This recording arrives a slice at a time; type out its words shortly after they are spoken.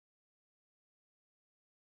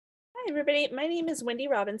Hi, everybody. My name is Wendy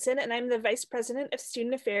Robinson, and I'm the Vice President of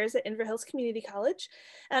Student Affairs at Inver Hills Community College.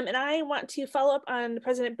 And I want to follow up on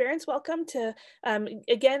President Barron's welcome to,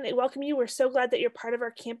 again, welcome you. We're so glad that you're part of our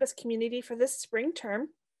campus community for this spring term.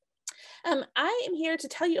 I am here to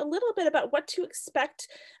tell you a little bit about what to expect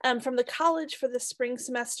from the college for the spring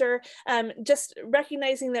semester, just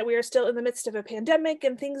recognizing that we are still in the midst of a pandemic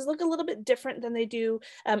and things look a little bit different than they do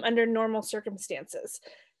under normal circumstances.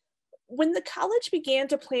 When the college began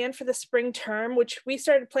to plan for the spring term, which we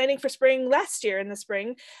started planning for spring last year in the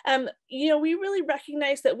spring, we really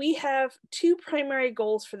recognized that we have two primary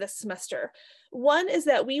goals for this semester. One is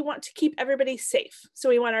that we want to keep everybody safe. So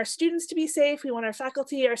we want our students to be safe. We want our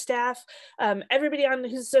faculty, our staff, everybody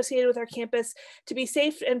who's associated with our campus to be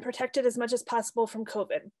safe and protected as much as possible from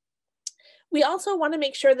COVID. We also want to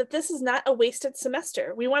make sure that this is not a wasted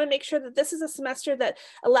semester. We want to make sure that this is a semester that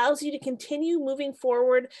allows you to continue moving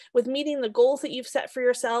forward with meeting the goals that you've set for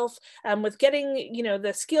yourself, with getting,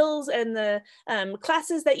 the skills and the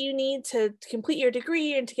classes that you need to complete your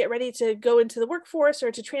degree and to get ready to go into the workforce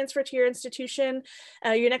or to transfer to your institution,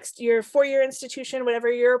 your four-year institution,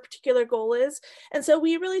 whatever your particular goal is. And so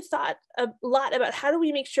we really thought a lot about how do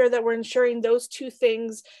we make sure that we're ensuring those two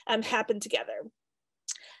things happen together.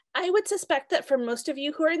 I would suspect that for most of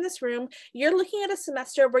you who are in this room, you're looking at a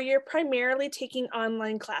semester where you're primarily taking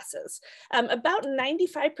online classes. About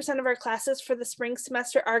 95% of our classes for the spring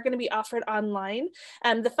semester are going to be offered online.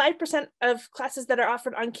 The 5% of classes that are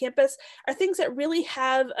offered on campus are things that really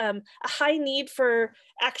have a high need for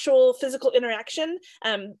actual physical interaction.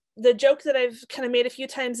 The joke that I've kind of made a few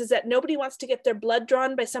times is that nobody wants to get their blood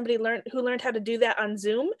drawn by somebody who learned how to do that on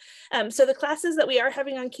Zoom. So the classes that we are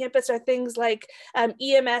having on campus are things like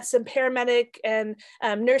EMS and paramedic and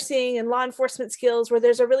nursing and law enforcement skills where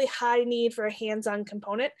there's a really high need for a hands-on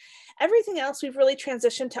component. Everything else we've really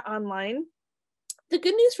transitioned to online. The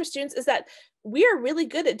good news for students is that we are really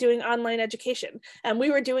good at doing online education. We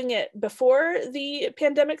were doing it before the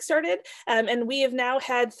pandemic started, and we have now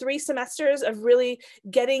had 3 semesters of really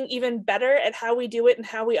getting even better at how we do it and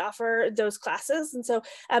how we offer those classes. And so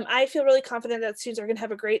I feel really confident that students are going to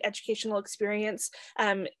have a great educational experience,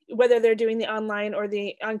 whether they're doing the online or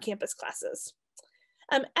the on-campus classes.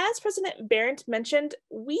 As President Barron mentioned,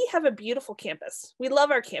 we have a beautiful campus. We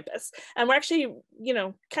love our campus. And we're actually,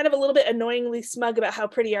 kind of a little bit annoyingly smug about how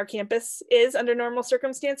pretty our campus is under normal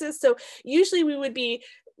circumstances. So usually we would be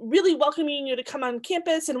really welcoming you to come on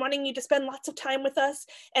campus and wanting you to spend lots of time with us.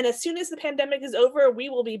 And as soon as the pandemic is over, we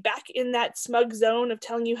will be back in that smug zone of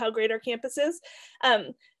telling you how great our campus is.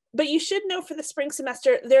 But you should know for the spring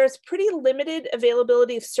semester, there's pretty limited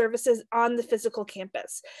availability of services on the physical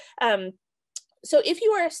campus. So if you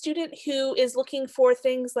are a student who is looking for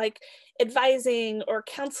things like advising or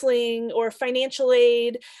counseling or financial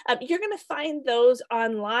aid, you're going to find those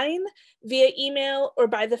online via email or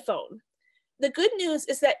by the phone. The good news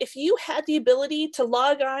is that if you had the ability to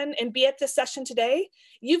log on and be at this session today,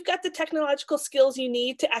 you've got the technological skills you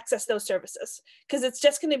need to access those services because it's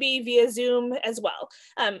just going to be via Zoom as well.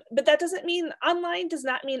 But that doesn't mean online does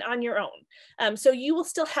not mean on your own. So you will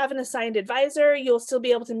still have an assigned advisor. You'll still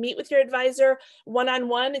be able to meet with your advisor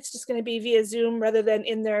one-on-one. It's just going to be via Zoom rather than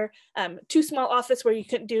in their too small office where you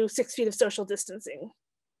couldn't do 6 feet of social distancing.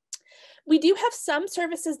 We do have some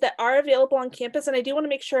services that are available on campus, and I do want to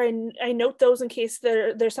make sure I note those in case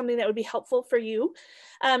there's something that would be helpful for you.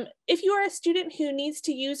 If you are a student who needs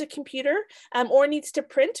to use a computer or needs to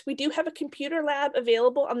print, we do have a computer lab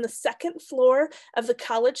available on the 2nd floor of the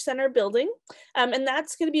College Center building, and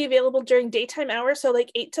that's going to be available during daytime hours, so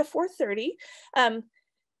like 8 to 4:30.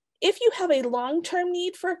 If you have a long-term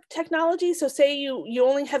need for technology, so say you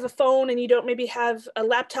only have a phone and you don't maybe have a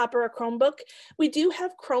laptop or a Chromebook, we do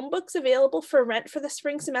have Chromebooks available for rent for the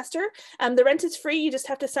spring semester. The rent is free. You just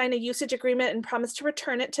have to sign a usage agreement and promise to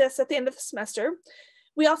return it to us at the end of the semester.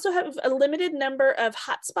 We also have a limited number of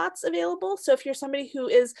hotspots available. So if you're somebody who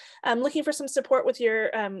is looking for some support with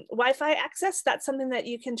your Wi-Fi access, that's something that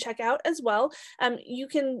you can check out as well. You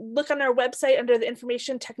can look on our website under the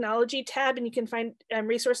Information Technology tab and you can find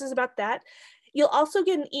resources about that. You'll also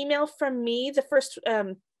get an email from me the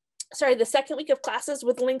 2nd week of classes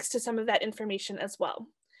with links to some of that information as well.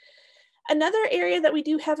 Another area that we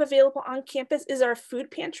do have available on campus is our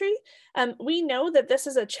food pantry. We know that this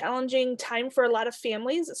is a challenging time for a lot of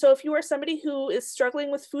families. So if you are somebody who is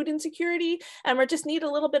struggling with food insecurity or just need a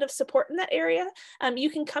little bit of support in that area,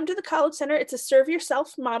 you can come to the College Center. It's a serve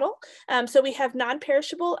yourself model. So we have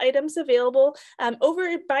non-perishable items available over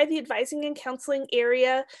by the advising and counseling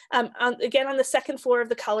area, again on the 2nd floor of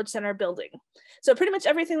the College Center building. So pretty much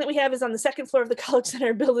everything that we have is on the 2nd floor of the College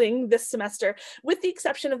Center building this semester, with the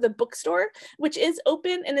exception of the bookstore. bookstore, which is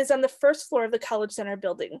open and is on the first floor of the College Center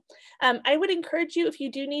building. I would encourage you, if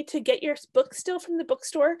you do need to get your book still from the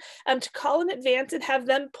bookstore, to call in advance and have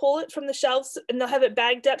them pull it from the shelves, and they'll have it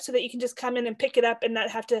bagged up so that you can just come in and pick it up and not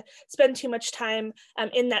have to spend too much time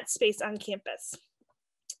in that space on campus.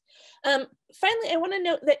 Finally, I want to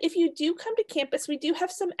note that if you do come to campus, we do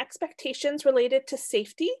have some expectations related to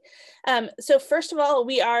safety. So first of all,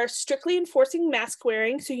 we are strictly enforcing mask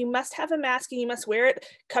wearing. So you must have a mask and you must wear it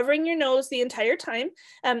covering your nose the entire time.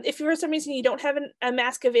 If for some reason you don't have a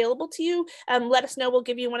mask available to you, let us know. We'll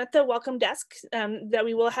give you one at the welcome desk that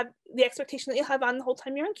we will have the expectation that you'll have on the whole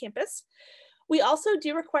time you're on campus. We also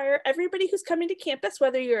do require everybody who's coming to campus,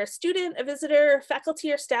 whether you're a student, a visitor, faculty,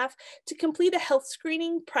 or staff, to complete a health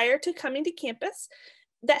screening prior to coming to campus.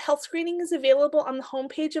 That health screening is available on the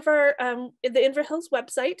homepage of our the Inver Hills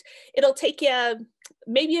website. It'll take you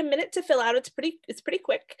maybe a minute to fill out. It's pretty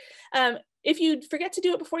quick. If you forget to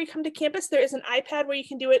do it before you come to campus, there is an iPad where you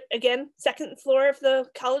can do it, again, second floor of the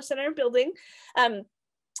College Center building. And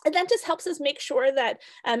that just helps us make sure that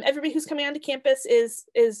everybody who's coming onto campus is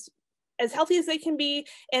as healthy as they can be,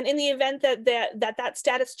 and in the event that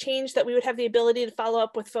status changed, that we would have the ability to follow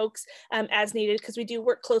up with folks as needed, because we do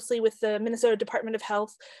work closely with the Minnesota Department of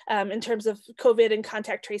Health in terms of COVID and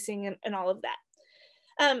contact tracing and all of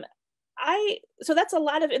that. So that's a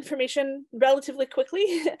lot of information relatively quickly.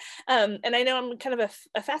 And I know I'm kind of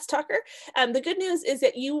a fast talker. The good news is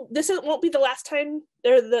that this won't be the last time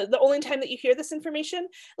or the only time that you hear this information.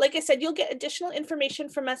 Like I said, you'll get additional information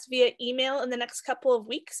from us via email in the next couple of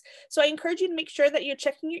weeks. So I encourage you to make sure that you're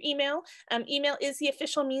checking your email. Email is the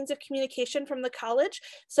official means of communication from the college.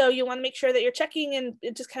 So you want to make sure that you're checking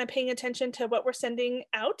and just kind of paying attention to what we're sending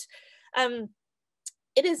out.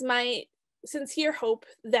 It is my sincere hope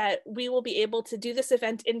that we will be able to do this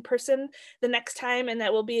event in person the next time, and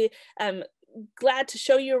that we'll be glad to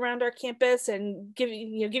show you around our campus and give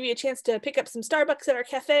you a chance to pick up some Starbucks at our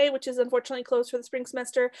cafe, which is unfortunately closed for the spring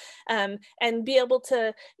semester, and be able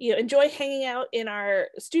to enjoy hanging out in our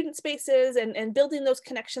student spaces and building those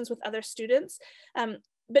connections with other students.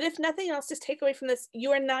 But if nothing else, just take away from this,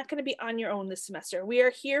 you are not going to be on your own this semester. We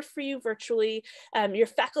are here for you virtually. Your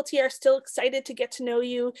faculty are still excited to get to know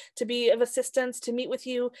you, to be of assistance, to meet with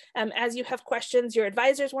you as you have questions. Your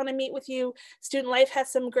advisors want to meet with you. Student Life has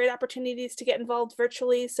some great opportunities to get involved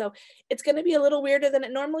virtually. So it's going to be a little weirder than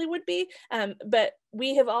it normally would be, but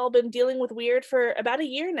we have all been dealing with weird for about a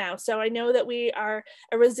year now. So I know that we are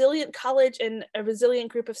a resilient college and a resilient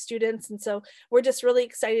group of students. And so we're just really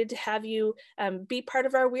excited to have you be part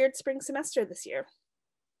of our weird spring semester this year.